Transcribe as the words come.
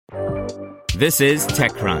This is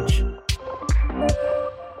TechCrunch.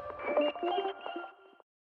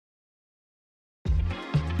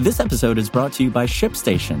 This episode is brought to you by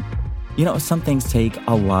ShipStation. You know, some things take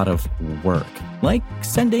a lot of work, like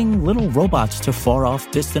sending little robots to far-off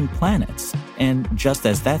distant planets. And just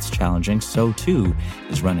as that's challenging, so too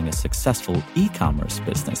is running a successful e-commerce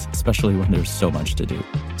business, especially when there's so much to do.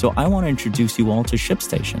 So I want to introduce you all to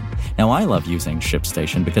ShipStation. Now, I love using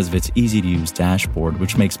ShipStation because of its easy-to-use dashboard,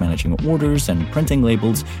 which makes managing orders and printing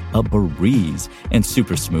labels a breeze and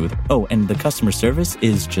super smooth. Oh, and the customer service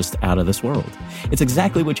is just out of this world. It's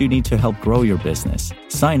exactly what you need to help grow your business.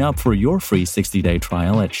 Sign up for your free 60-day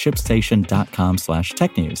trial at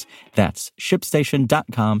shipstation.com/technews. That's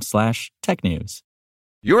shipstation.com/technews.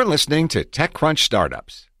 You're listening to TechCrunch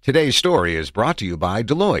Startups. Today's story is brought to you by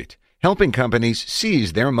Deloitte, helping companies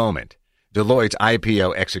seize their moment. Deloitte's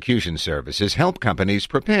IPO execution services help companies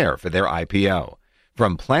prepare for their IPO.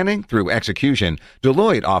 From planning through execution,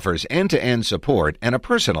 Deloitte offers end-to-end support and a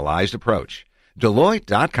personalized approach.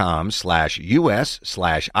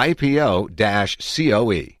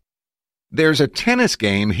 Deloitte.com/US/IPO-COE. There's a tennis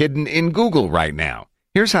game hidden in Google right now.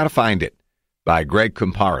 Here's how to find it. By Greg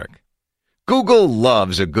Kumparik. Google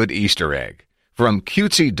loves a good Easter egg. From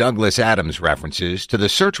cutesy Douglas Adams references to the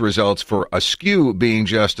search results for askew being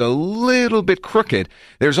just a little bit crooked,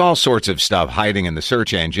 there's all sorts of stuff hiding in the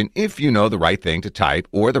search engine if you know the right thing to type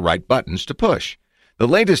or the right buttons to push. The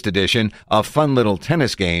latest edition, a fun little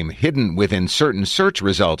tennis game hidden within certain search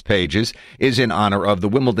results pages, is in honor of the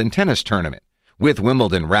Wimbledon tennis tournament. With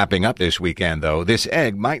Wimbledon wrapping up this weekend, though, this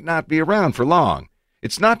egg might not be around for long.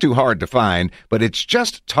 It's not too hard to find, but it's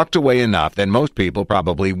just tucked away enough that most people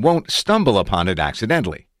probably won't stumble upon it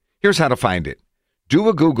accidentally. Here's how to find it. Do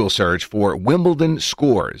a Google search for Wimbledon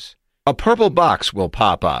scores. A purple box will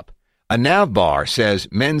pop up. A nav bar says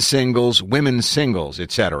men's singles, women's singles,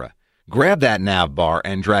 etc. Grab that nav bar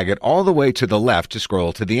and drag it all the way to the left to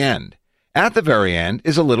scroll to the end. At the very end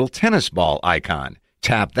is a little tennis ball icon.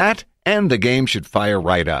 Tap that, and the game should fire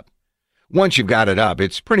right up. Once you've got it up,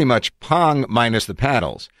 it's pretty much Pong minus the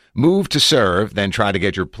paddles. Move to serve, then try to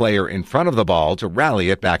get your player in front of the ball to rally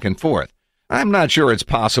it back and forth. I'm not sure it's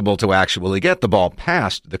possible to actually get the ball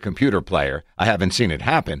past the computer player. I haven't seen it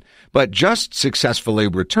happen, but just successfully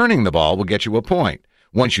returning the ball will get you a point.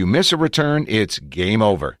 Once you miss a return, it's game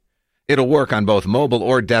over. It'll work on both mobile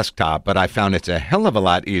or desktop, but I found it's a hell of a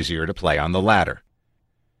lot easier to play on the latter.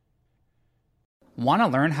 Want to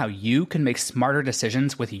learn how you can make smarter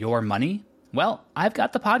decisions with your money? Well, I've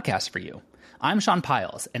got the podcast for you. I'm Sean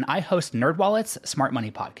Piles, and I host NerdWallet's Smart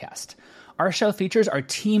Money Podcast. Our show features our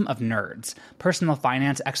team of nerds, personal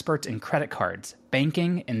finance experts in credit cards,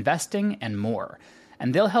 banking, investing, and more.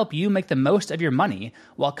 And they'll help you make the most of your money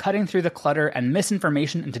while cutting through the clutter and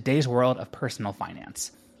misinformation in today's world of personal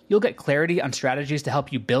finance. You'll get clarity on strategies to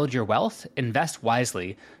help you build your wealth, invest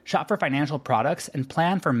wisely, shop for financial products, and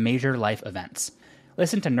plan for major life events.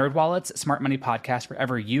 Listen to NerdWallet's Smart Money Podcast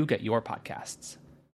wherever you get your podcasts.